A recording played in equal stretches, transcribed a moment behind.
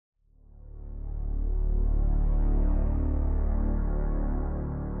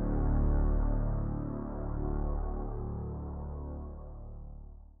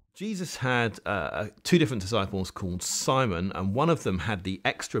Jesus had two different disciples called Simon, and one of them had the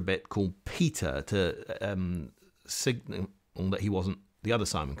extra bit called Peter to signal that he wasn't the other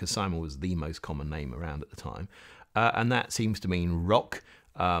Simon, because Simon was the most common name around at the time. And that seems to mean rock.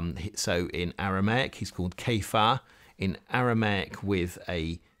 So in Aramaic, he's called Kephah. In Aramaic with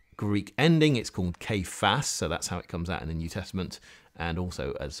a Greek ending, it's called Kephas. So that's how it comes out in the New Testament. And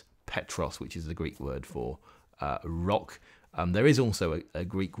also as Petros, which is the Greek word for rock. There is also a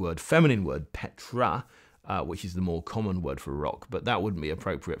Greek word, feminine word, Petra, which is the more common word for rock. But that wouldn't be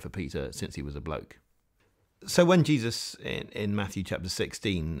appropriate for Peter since he was a bloke. So when Jesus in Matthew chapter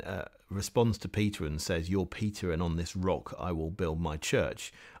 16 responds to Peter and says, "You're Peter, and on this rock I will build my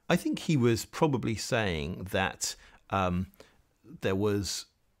church," I think he was probably saying that there was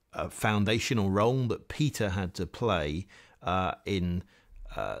a foundational role that Peter had to play in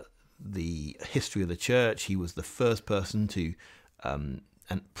the history of the church. He was the first person to and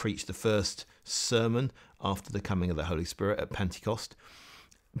preach the first sermon after the coming of the Holy Spirit at Pentecost.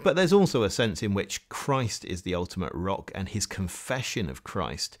 But there's also a sense in which Christ is the ultimate rock, and his confession of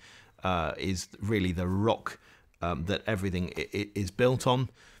Christ is really the rock that everything is built on.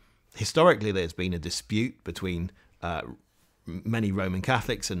 Historically, there's been a dispute between many Roman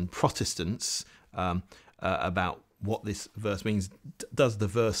Catholics and Protestants about what this verse means. Does the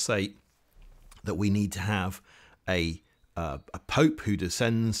verse say that we need to have a pope who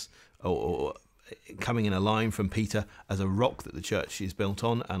descends or coming in a line from Peter as a rock that the church is built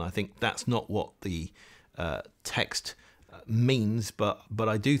on? And I think that's not what the text means, but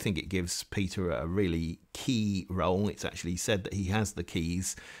I do think it gives Peter a really key role. It's actually said that he has the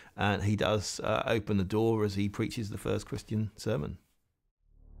keys, and he does open the door as he preaches the first Christian sermon.